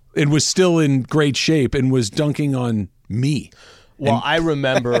 Yeah. And was still in great shape and was dunking on me. Well, I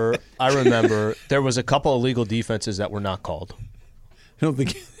remember there was a couple of illegal defenses that were not called. I don't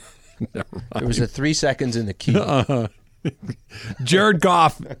think... Never mind. There was a 3 seconds in the key. Jared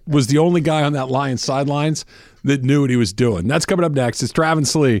Goff was the only guy on that Lions sidelines that knew what he was doing. That's coming up next. It's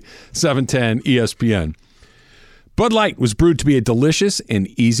Travis Lee, 710 ESPN. Bud Light was brewed to be a delicious and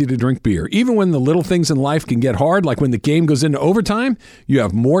easy-to-drink beer. Even when the little things in life can get hard, like when the game goes into overtime, you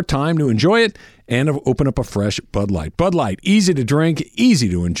have more time to enjoy it and open up a fresh Bud Light. Bud Light, easy to drink, easy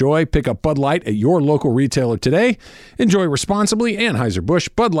to enjoy. Pick up Bud Light at your local retailer today. Enjoy responsibly. Anheuser-Busch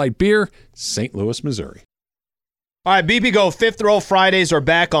Bud Light Beer, St. Louis, Missouri. All right, BB Go 5th Row Fridays are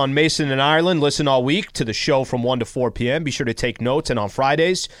back on Mason and Ireland. Listen all week to the show from 1 to 4 p.m. Be sure to take notes, and on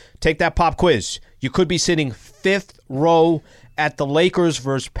Fridays, take that pop quiz. You could be sitting 5th row at the Lakers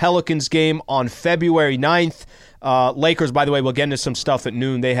versus Pelicans game on February 9th. Lakers, by the way, we'll get into some stuff at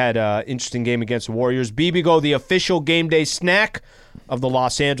noon. They had an interesting game against the Warriors. BBGO, the official game day snack of the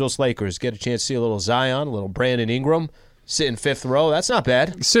Los Angeles Lakers. Get a chance to see a little Zion, a little Brandon Ingram. Sit in fifth row. That's not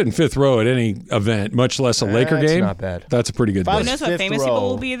bad. Sit in fifth row at any event, much less a Laker game. That's not bad. That's a pretty good Who deal. knows what famous people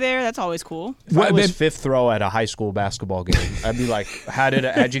will be there? That's always cool. If I was fifth row at a high school basketball game, I'd be like,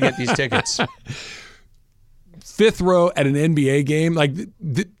 how'd you get these tickets? Fifth row at an NBA game. Like,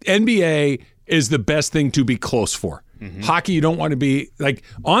 the NBA is the best thing to be close for. Mm-hmm. Hockey, you don't want to be like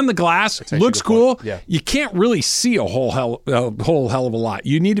on the glass. Looks cool. Yeah. You can't really see a whole hell of a lot.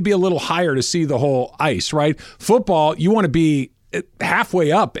 You need to be a little higher to see the whole ice, right? Football, you want to be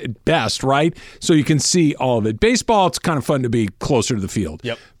halfway up at best, right? So you can see all of it. Baseball, it's kind of fun to be closer to the field.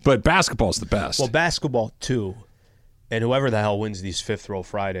 Yep. But basketball's the best. Well, basketball too. And whoever the hell wins these fifth row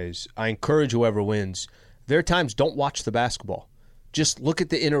Fridays, I encourage whoever wins. There are times don't watch the basketball. Just look at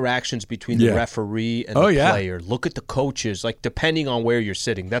the interactions between the referee and the player. Look at the coaches, like depending on where you're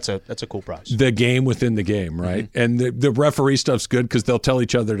sitting. That's a cool prize. The game within the game, right? Mm-hmm. And the referee stuff's good because they'll tell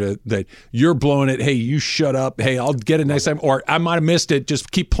each other that you're blowing it. Hey, you shut up. Hey, I'll get it next time. Or I might have missed it.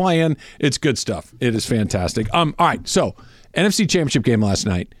 Just keep playing. It's good stuff. It is fantastic. All right, so NFC Championship game last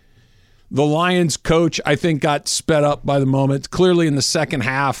night. The Lions coach, I think, got sped up by the moment. Clearly in the second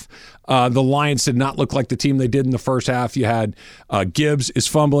half, the Lions did not look like the team they did in the first half. You had Gibbs is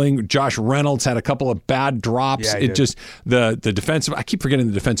fumbling. Josh Reynolds had a couple of bad drops. Yeah, the defensive. I keep forgetting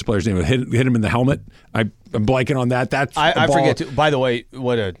the defensive player's name. Hit him in the helmet. I'm blanking on that. I forget too. By the way,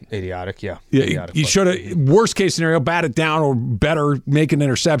 what an idiotic. Yeah. Idiotic you should have, worst case scenario, bat it down or better, make an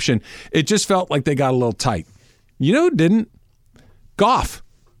interception. It just felt like they got a little tight. You know who didn't? Goff.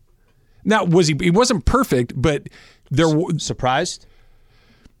 Now, he wasn't perfect, but there surprised?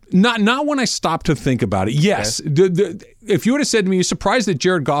 Not when I stopped to think about it. Yes. Okay. If you would have said to me, you surprised that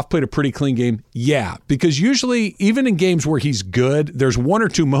Jared Goff played a pretty clean game? Yeah. Because usually, even in games where he's good, there's one or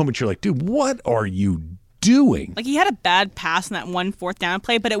two moments you're like, dude, what are you doing? Like, he had a bad pass in that 1 4th down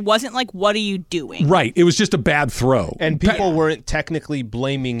play, but it wasn't like, what are you doing? Right. It was just a bad throw. And people weren't technically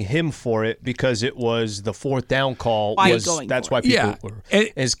blaming him for it because it was the 4th down call. That's why people were.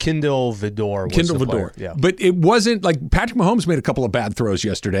 As Kindle Vidor was the player. Yeah. But it wasn't like Patrick Mahomes made a couple of bad throws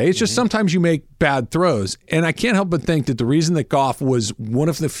yesterday. It's just sometimes you make bad throws. And I can't help but think that the reason that Goff was one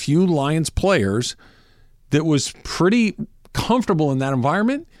of the few Lions players that was pretty comfortable in that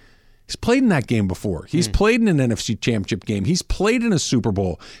environment. He's played in that game before. He's played in an NFC Championship game. He's played in a Super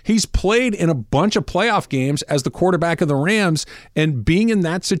Bowl. He's played in a bunch of playoff games as the quarterback of the Rams, and being in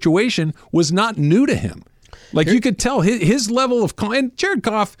that situation was not new to him. Like, you could tell his level of – and Jared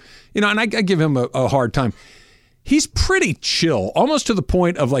Goff, and I give him a hard time. He's pretty chill, almost to the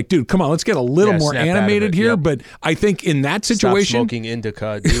point of like, dude, come on, let's get a little more animated here. Yep. But I think in that situation, stop smoking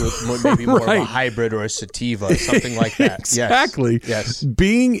indica, do it maybe more of a hybrid or a sativa, something like that. Exactly. Yes.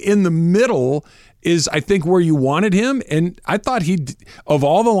 Being in the middle is, I think, where you wanted him. And I thought of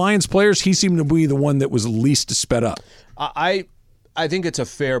all the Lions players, he seemed to be the one that was least sped up. I think it's a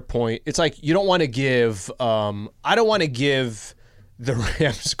fair point. It's like you don't want to give. I don't want to give the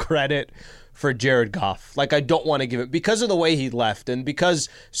Rams credit for Jared Goff. Like, I don't want to give it because of the way he left and because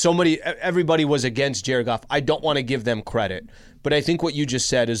everybody was against Jared Goff. I don't want to give them credit. But I think what you just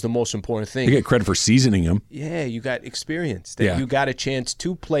said is the most important thing. You get credit for seasoning him. Yeah, you got experience. You got a chance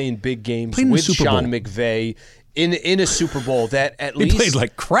to play in big games with Sean McVay in a Super Bowl that at least... He played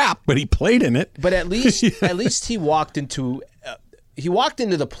like crap, but he played in it. But at least he walked into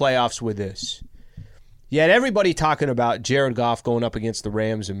the playoffs with this. You had everybody talking about Jared Goff going up against the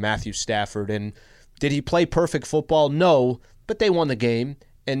Rams and Matthew Stafford. And did he play perfect football? No, but they won the game.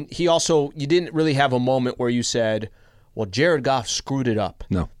 And you didn't really have a moment where you said, well, Jared Goff screwed it up.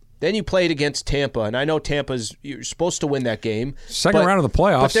 No. Then you played against Tampa, and I know you're supposed to win that game. Second round of the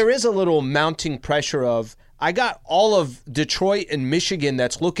playoffs. But there is a little mounting pressure of, I got all of Detroit and Michigan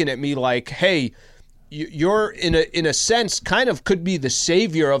that's looking at me like, hey, you're in a sense kind of could be the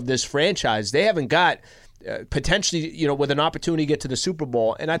savior of this franchise. They haven't got... potentially, with an opportunity to get to the Super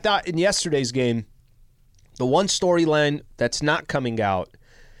Bowl. And I thought in yesterday's game, the one storyline that's not coming out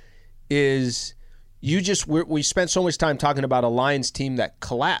is we spent so much time talking about a Lions team that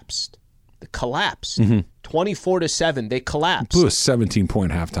collapsed. 24-7, they collapsed. Blew a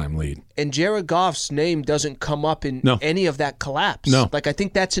 17-point halftime lead. And Jared Goff's name doesn't come up in any of that collapse. No. Like, I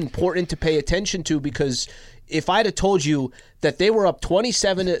think that's important to pay attention to because if I'd have told you that they were up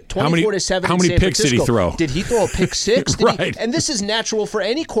 24-7 how many picks did he throw? Did he throw a pick six? Right. And this is natural for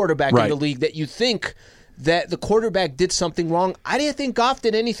any quarterback in the league that you think that the quarterback did something wrong. I didn't think Goff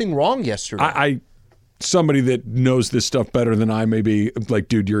did anything wrong yesterday. somebody that knows this stuff better than I may be like,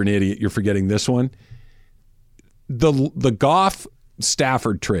 dude, you're an idiot. You're forgetting this one. The Goff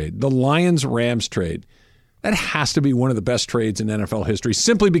Stafford trade, the Lions Rams trade, that has to be one of the best trades in NFL history,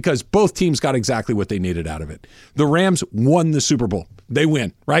 simply because both teams got exactly what they needed out of it. The Rams won the Super Bowl. They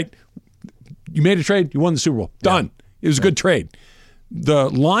win, right? You made a trade, you won the Super Bowl. Done. It was a good trade. The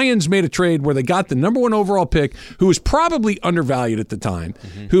Lions made a trade where they got the number 1 overall pick, who was probably undervalued at the time,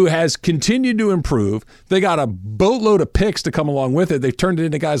 who has continued to improve. They got a boatload of picks to come along with it. They've turned it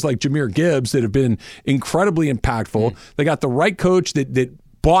into guys like Jahmyr Gibbs that have been incredibly impactful. They got the right coach that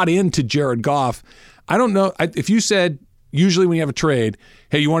bought into Jared Goff. I don't know if you said, usually when you have a trade,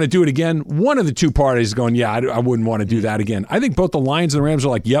 hey, you want to do it again? One of the two parties is going, yeah, I wouldn't want to do that again. I think both the Lions and the Rams are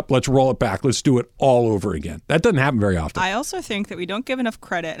like, yep, let's roll it back. Let's do it all over again. That doesn't happen very often. I also think that we don't give enough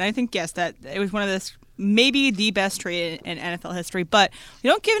credit, and I think, yes, that it was one of the, maybe the best trade in NFL history, but we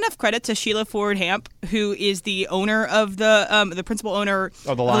don't give enough credit to Sheila Ford Hamp, who is the owner of the principal owner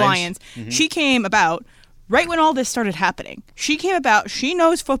of the Lions. She came about right when all this started happening. She came about, she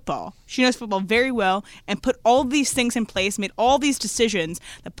knows football. She knows football very well and put all these things in place, made all these decisions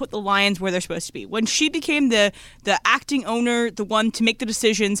that put the Lions where they're supposed to be. When she became the acting owner, the one to make the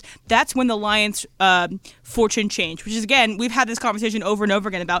decisions, that's when the Lions' fortune changed, which is, again, we've had this conversation over and over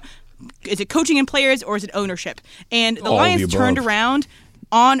again about, is it coaching and players or is it ownership? And the Lions turned around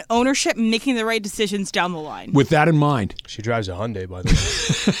on ownership and making the right decisions down the line. With that in mind. She drives a Hyundai, by the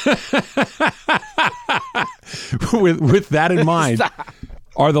way. with that in mind,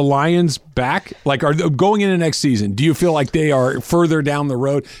 are the Lions back? Like, are they going into next season? Do you feel like they are further down the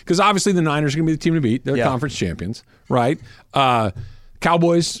road? Because obviously the Niners are going to be the team to beat. They're conference champions, right?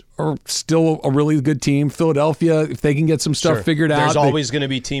 Cowboys are still a really good team. Philadelphia, if they can get some stuff figured out. There's always going to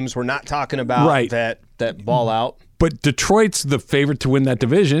be teams we're not talking about that ball out. But Detroit's the favorite to win that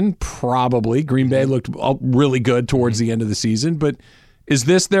division, probably. Green Bay looked really good towards the end of the season. But is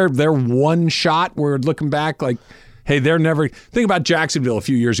this their one shot? We're looking back like, hey, they're never. Think about Jacksonville a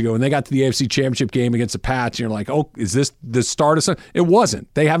few years ago when they got to the AFC Championship game against the Pats. And you're like, oh, is this the start of something? It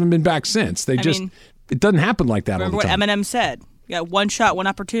wasn't. They haven't been back since. It doesn't happen like that all the time. Remember what Eminem said? You got one shot, one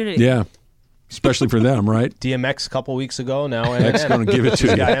opportunity. Yeah. Especially for them, right? DMX a couple weeks ago, now Eminem. X going to give it to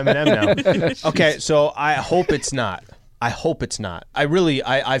you. Got Eminem now. Okay, so I hope it's not. I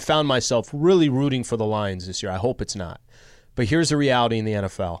found myself really rooting for the Lions this year. I hope it's not. But here's the reality in the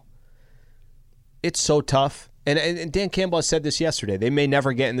NFL. It's so tough. And Dan Campbell has said this yesterday. They may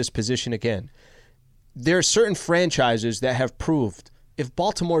never get in this position again. There are certain franchises that have proved if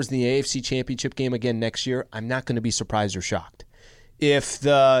Baltimore's in the AFC Championship game again next year, I'm not going to be surprised or shocked. If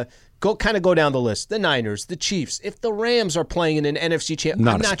go down the list, the Niners, the Chiefs, if the Rams are playing in an NFC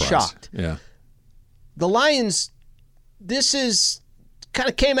Championship, I'm not shocked. Yeah. The Lions, this is kind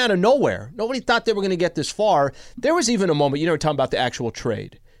of came out of nowhere. Nobody thought they were going to get this far. There was even a moment, we're talking about the actual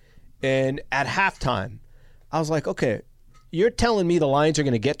trade. And at halftime, I was like, okay, you're telling me the Lions are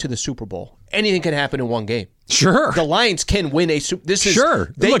going to get to the Super Bowl. Anything can happen in one game. Sure. The Lions can win a Super Bowl.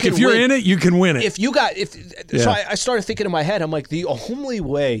 Sure. Look, if you're in it, you can win it. So I started thinking in my head, I'm like, the only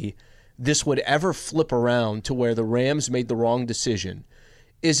way this would ever flip around to where the Rams made the wrong decision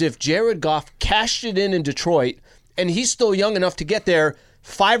is if Jared Goff cashed it in Detroit, and he's still young enough to get there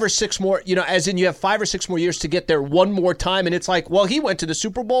 5 or 6 more, as in you have 5 or 6 more years to get there one more time, and it's like, well, he went to the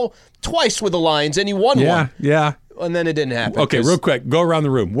Super Bowl twice with the Lions, and he won one. Yeah. And then it didn't happen. Okay, real quick, go around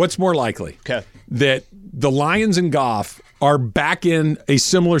the room. What's more likely? Okay. That the Lions and Goff are back in a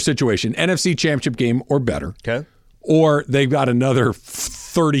similar situation, NFC Championship game or better. Okay. Or they've got another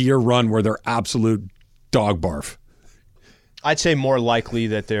 30-year run where they're absolute dog barf. I'd say more likely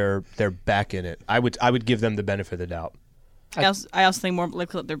that they're back in it. I would give them the benefit of the doubt. I also think more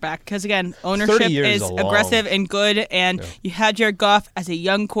likely that they're back because, again, ownership is aggressive and good, and you had Jared Goff as a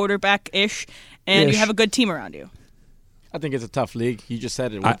young quarterback-ish, and you have a good team around you. I think it's a tough league. You just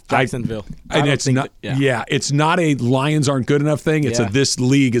said it with Jacksonville. It's not a Lions aren't good enough thing. It's this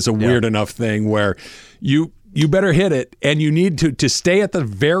league is a weird enough thing where you better hit it, and you need to stay at the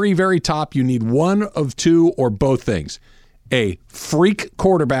very, very top. You need one of two or both things. A freak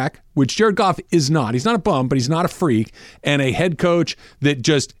quarterback, which Jared Goff is not. He's not a bum, but he's not a freak. And a head coach that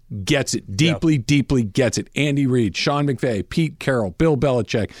just gets it, deeply gets it. Andy Reid, Sean McVay, Pete Carroll, Bill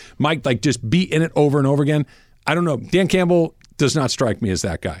Belichick, Mike, just be in it over and over again. I don't know. Dan Campbell does not strike me as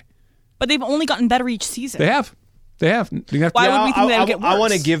that guy. But they've only gotten better each season. They have. Why would we think they would get worse? I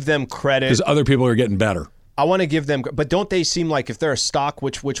want to give them credit. Because other people are getting better. I want to give them, but don't they seem like if they're a stock,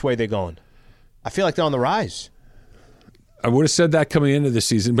 which way are they going? I feel like they're on the rise. I would have said that coming into the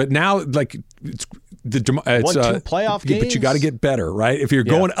season, but now Won 2 playoff games. But you got to get better, right? If you're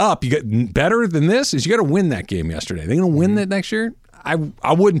going up, you get better than this. You got to win that game yesterday. Are they going to win that next year? I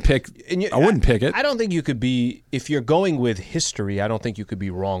wouldn't pick. I wouldn't pick it. I don't think you could be, if you're going with history. I don't think you could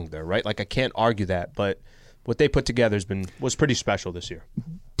be wrong there, right? Like I can't argue that, but what they put together was pretty special this year.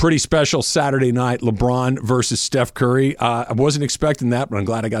 Pretty special Saturday night, LeBron versus Steph Curry. I wasn't expecting that, but I'm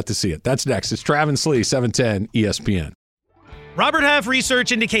glad I got to see it. That's next. It's Travis Lee, 710 ESPN. Robert Half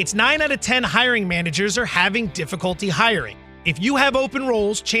research indicates 9 out of 10 hiring managers are having difficulty hiring. If you have open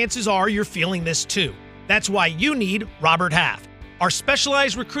roles, chances are you're feeling this too. That's why you need Robert Half. Our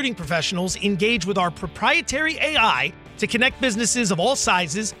specialized recruiting professionals engage with our proprietary AI to connect businesses of all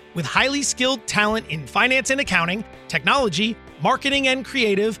sizes with highly skilled talent in finance and accounting, technology, marketing and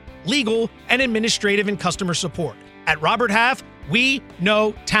creative, legal, and administrative and customer support. At Robert Half, we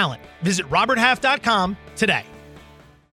know talent. Visit roberthalf.com today.